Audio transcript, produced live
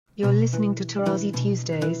You're listening to Tarazi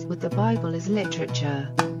Tuesdays with the Bible as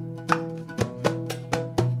Literature.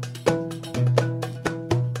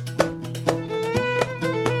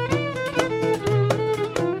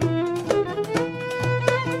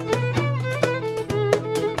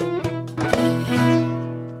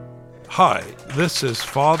 Hi, this is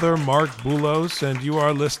Father Mark Boulos, and you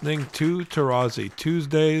are listening to Tarazi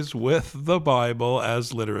Tuesdays with the Bible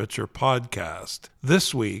as Literature podcast.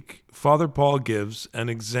 This week, Father Paul gives an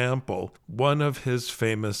example, one of his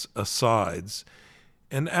famous asides,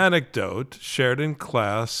 an anecdote shared in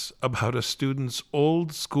class about a student's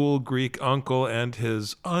old-school Greek uncle and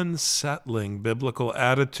his unsettling biblical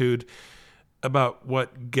attitude about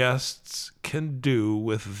what guests can do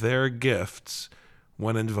with their gifts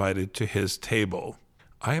when invited to his table.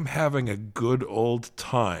 I am having a good old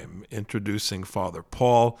time introducing Father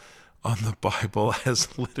Paul on the Bible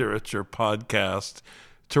as Literature podcast,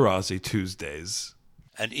 Tarazi Tuesdays.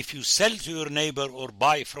 And if you sell to your neighbor or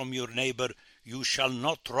buy from your neighbor, you shall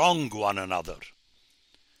not wrong one another.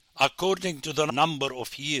 According to the number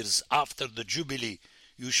of years after the Jubilee,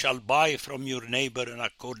 you shall buy from your neighbor, and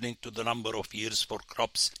according to the number of years for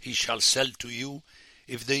crops he shall sell to you.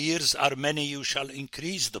 If the years are many, you shall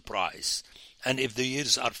increase the price, and if the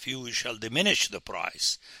years are few, you shall diminish the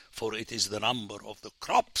price, for it is the number of the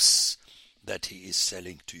crops that he is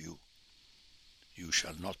selling to you. You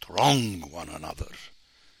shall not wrong one another,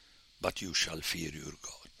 but you shall fear your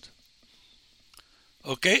God.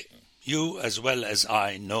 Okay, you as well as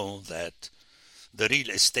I know that the real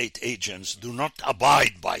estate agents do not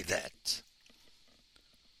abide by that.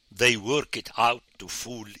 They work it out to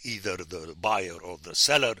fool either the buyer or the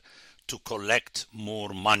seller to collect more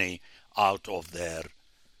money out of their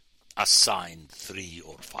assigned 3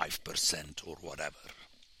 or 5% or whatever.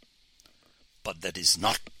 But that is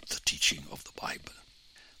not the teaching of the Bible.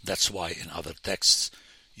 That's why in other texts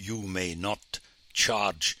you may not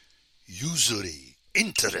charge usury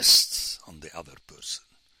interests on the other person,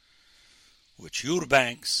 which your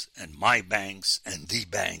banks and my banks and the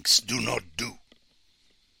banks do not do.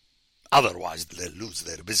 Otherwise, they'll lose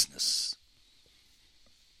their business.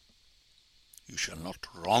 You shall not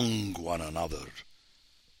wrong one another,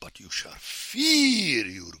 but you shall fear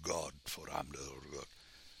your God, for I am the Lord God.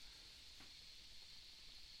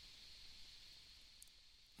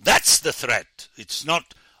 That's the threat. It's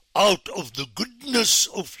not out of the goodness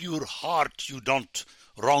of your heart you don't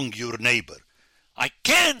wrong your neighbor. I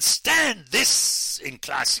can't stand this in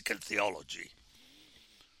classical theology.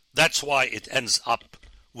 That's why it ends up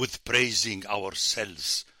with praising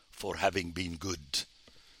ourselves for having been good.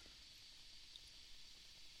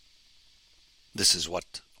 This is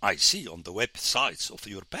what I see on the websites of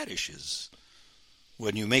your parishes.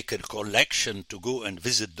 When you make a collection to go and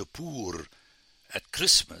visit the poor at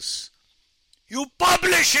Christmas, you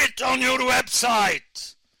publish it on your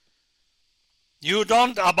website. You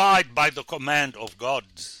don't abide by the command of God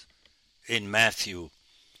in Matthew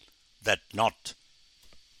that not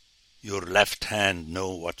your left hand know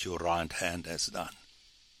what your right hand has done.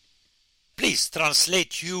 Please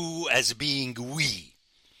translate you as being we,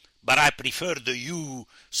 but I prefer the you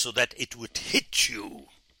so that it would hit you.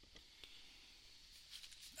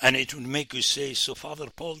 And it would make you say, so Father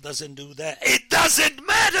Paul doesn't do that. It doesn't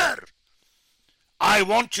matter. I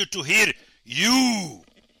want you to hear you,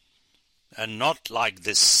 and not like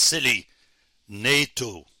this silly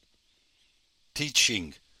NATO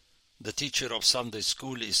teaching. The teacher of Sunday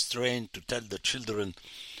school is trained to tell the children,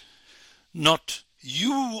 not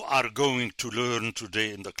you are going to learn today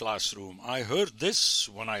in the classroom. I heard this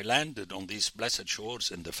when I landed on these blessed shores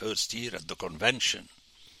in the first year at the convention.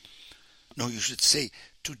 No, you should say,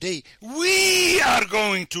 today we are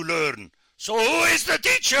going to learn. So who is the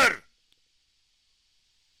teacher?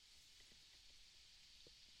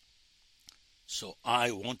 So I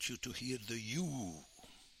want you to hear the you.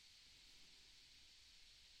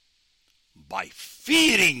 By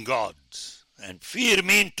fearing God, and fear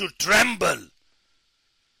means to tremble.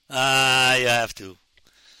 You have to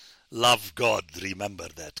love God. Remember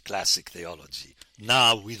that classic theology.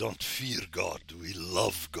 Now we don't fear God, we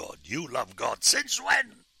love God. You love God since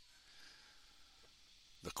when?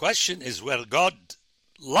 The question is, well, God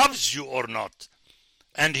loves you or not.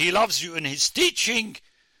 And he loves you in his teaching,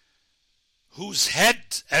 whose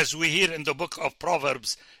head, as we hear in the book of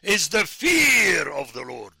Proverbs, is the fear of the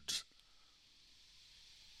Lord.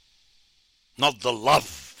 Not the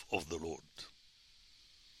love of the Lord.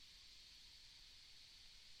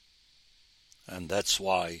 And that's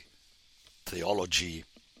why theology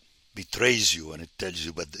betrays you, and it tells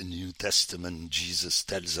you, but in the New Testament, Jesus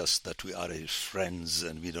tells us that we are his friends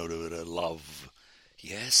and we know we're love.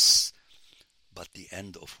 Yes, but the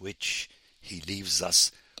end of which he leaves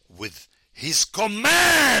us with his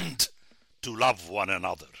command to love one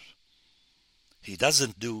another. He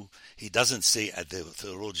doesn't say, as the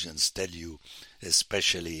theologians tell you,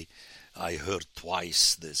 especially I heard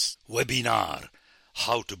twice this webinar,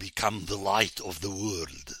 how to become the light of the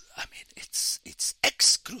world. I mean, it's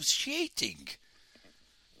excruciating.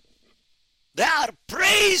 They are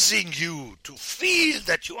praising you to feel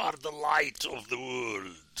that you are the light of the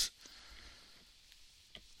world.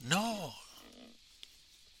 No.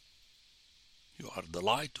 You are the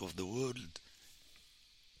light of the world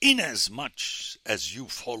inasmuch as you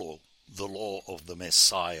follow the law of the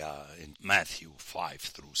Messiah in Matthew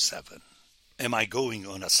 5-7. Am I going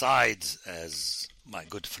on a side, as my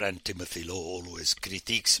good friend Timothy Lowe always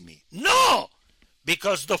critiques me? No!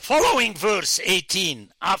 Because the following verse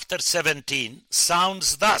 18 after 17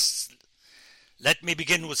 sounds thus. Let me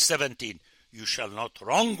begin with 17. You shall not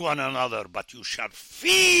wrong one another, but you shall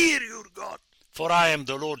fear your God. For I am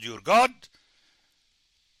the Lord your God.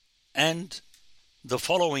 And the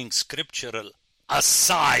following scriptural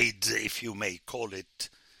aside, if you may call it,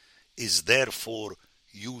 is therefore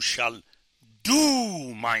you shall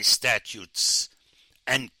do my statutes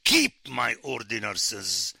and keep my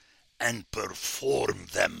ordinances and perform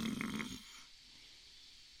them.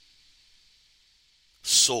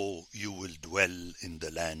 So you will dwell in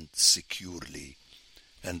the land securely.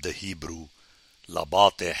 And the Hebrew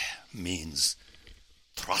labateh means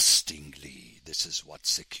trustingly. This is what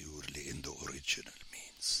securely in the original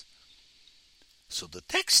means. So the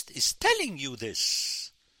text is telling you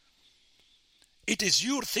this. It is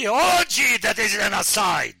your theology that is an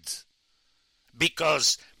aside,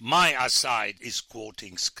 because my aside is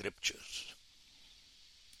quoting scripture.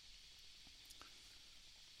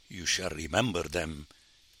 You shall remember them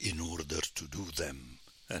in order to do them,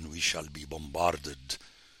 and we shall be bombarded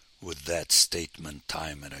with that statement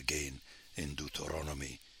time and again in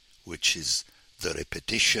Deuteronomy, which is the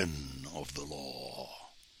repetition of the law.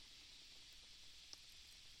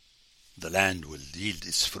 The land will yield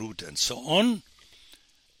its fruit and so on.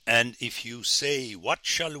 And if you say, what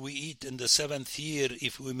shall we eat in the 7th year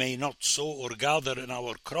if we may not sow or gather in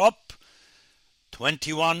our crop?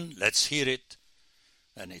 21, let's hear it.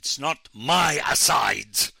 And it's not my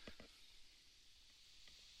aside.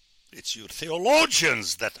 It's your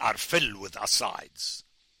theologians that are filled with asides.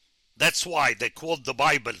 That's why they quote the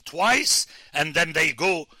Bible twice, and then they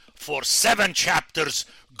go for 7 chapters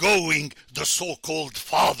going the so-called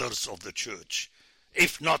fathers of the church,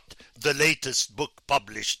 if not the latest book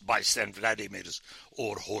published by St. Vladimir's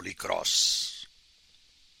or Holy Cross.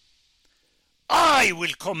 I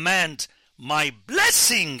will command my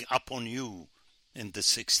blessing upon you in the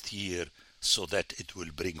 6th year, so that it will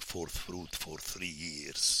bring forth fruit for 3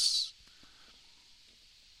 years.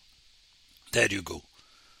 There you go.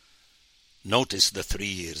 Notice the 3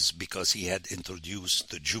 years, because he had introduced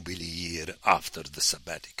the Jubilee year after the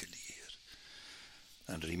sabbatical year.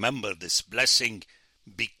 And remember this blessing,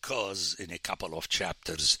 because in a couple of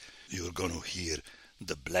chapters you're going to hear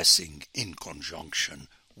the blessing in conjunction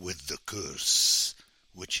with the curse,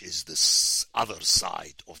 which is the other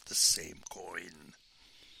side of the same coin.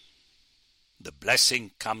 The blessing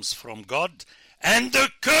comes from God, and the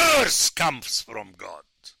curse comes from God.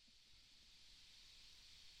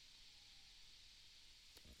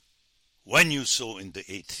 When you sow in the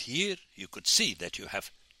 8th year, you could see that you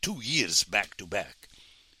have 2 years back to back.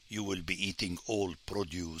 You will be eating all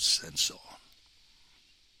produce and so on.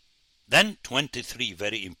 Then 23,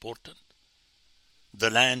 very important.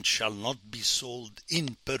 The land shall not be sold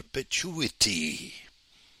in perpetuity,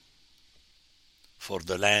 for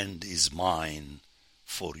the land is mine,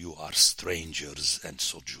 for you are strangers and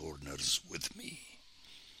sojourners with me.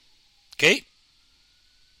 Okay?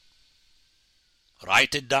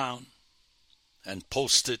 Write it down and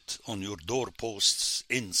post it on your doorposts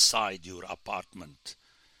inside your apartment.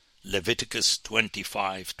 Leviticus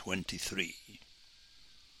 25:23.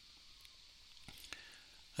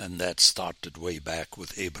 And that started way back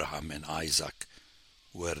with Abraham and Isaac,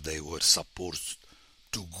 where they were supposed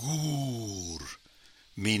to gur,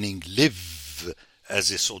 meaning live as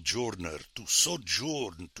a sojourner, to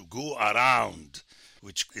sojourn, to go around,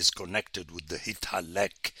 which is connected with the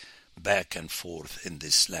hitalek, back and forth in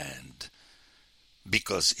this land,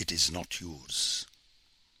 because it is not yours.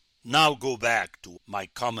 Now go back to my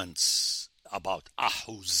comments about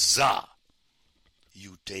ahuzah.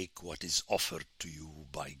 You take what is offered to you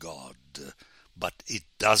by God, but it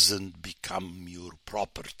doesn't become your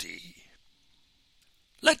property.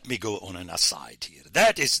 Let me go on an aside here.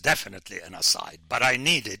 That is definitely an aside, but I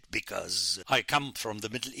need it because I come from the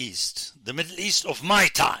Middle East of my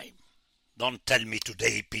time. Don't tell me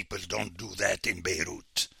today people don't do that in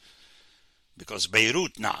Beirut. Because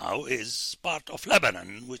Beirut now is part of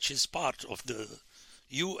Lebanon, which is part of the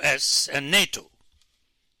US and NATO.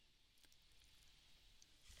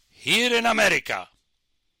 Here in America,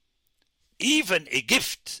 even a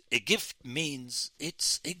gift means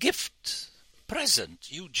it's a gift,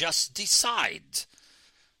 present. You just decide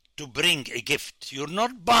to bring a gift. You're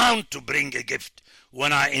not bound to bring a gift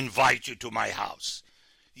when I invite you to my house.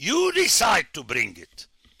 You decide to bring it.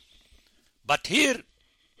 But here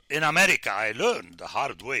in America, I learned the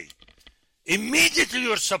hard way. Immediately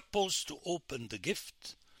you're supposed to open the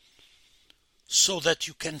gift so that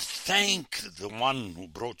you can thank the one who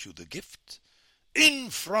brought you the gift in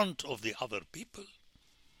front of the other people.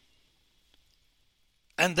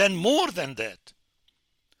 And then more than that,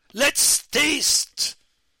 let's taste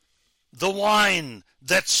the wine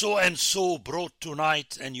that so-and-so brought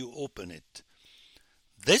tonight, and you open it.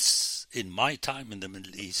 This, in my time in the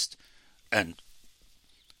Middle East, and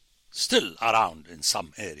still around in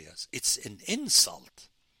some areas, it's an insult.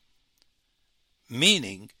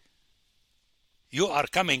 Meaning, you are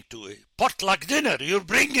coming to a potluck dinner, you're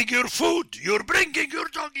bringing your food, you're bringing your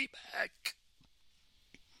doggy back.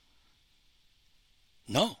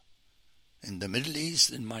 No, in the Middle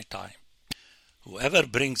East in my time, whoever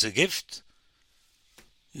brings a gift,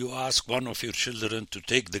 you ask one of your children to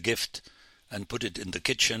take the gift and put it in the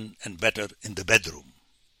kitchen, and better in the bedroom.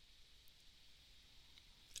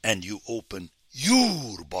 And you open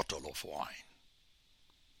your bottle of wine.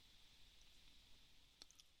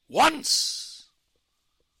 Once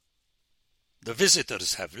the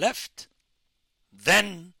visitors have left,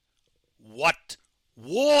 then what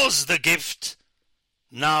was the gift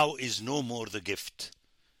now is no more the gift.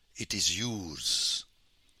 It is yours.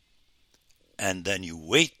 And then you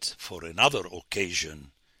wait for another occasion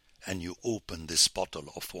and you open this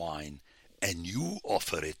bottle of wine and you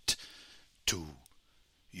offer it to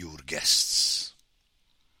your guests.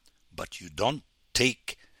 But you don't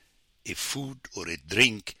take a food or a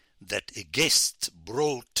drink that a guest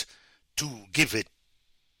brought to give it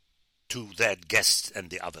to that guest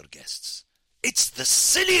and the other guests. It's the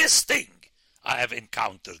silliest thing I have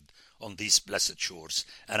encountered on these blessed shores,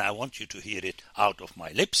 and I want you to hear it out of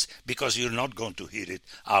my lips, because you're not going to hear it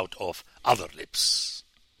out of other lips.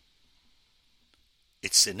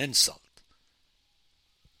 It's an insult.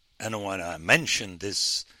 And when I mentioned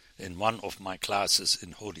this in one of my classes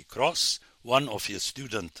in Holy Cross, one of your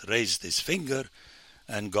students raised his finger,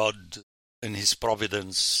 and God, in his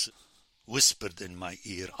providence, whispered in my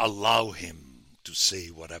ear, allow him to say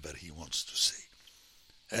whatever he wants to say.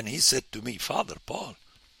 And he said to me, Father Paul,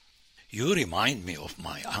 you remind me of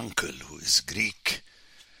my uncle who is Greek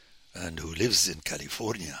and who lives in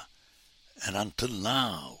California. And until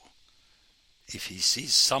now, if he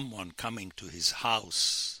sees someone coming to his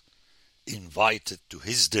house, invited to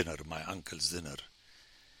his dinner, my uncle's dinner,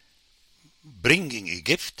 bringing a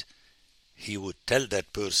gift, he would tell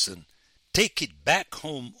that person, take it back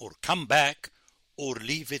home or come back or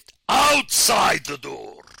leave it outside the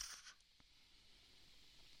door.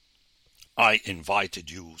 I invited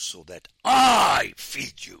you so that I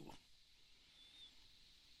feed you,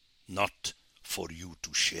 not for you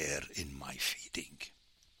to share in my feeding.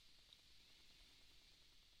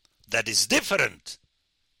 That is different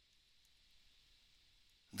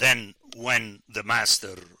than when the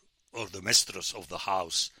master or the mistress of the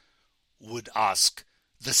house would ask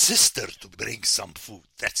the sister to bring some food.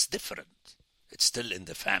 That's different. It's still in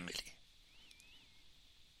the family.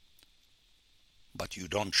 But you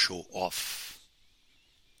don't show off.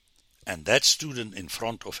 And that student in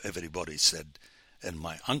front of everybody said, and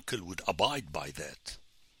my uncle would abide by that.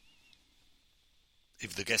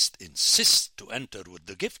 If the guest insists to enter with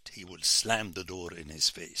the gift, he will slam the door in his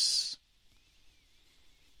face.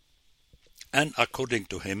 And according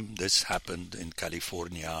to him, this happened in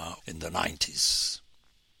California in the 90s.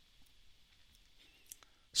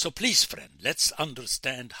 So please, friend, let's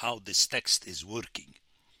understand how this text is working.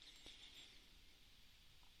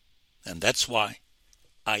 And that's why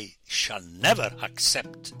I shall never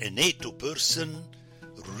accept a NATO person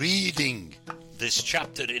reading this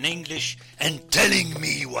chapter in English and telling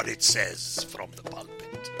me what it says from the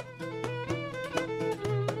pulpit.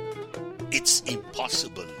 It's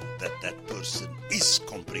impossible that that person is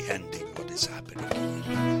comprehending what is happening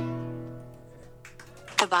here.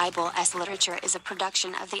 The Bible as Literature is a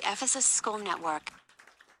production of the Ephesus School Network.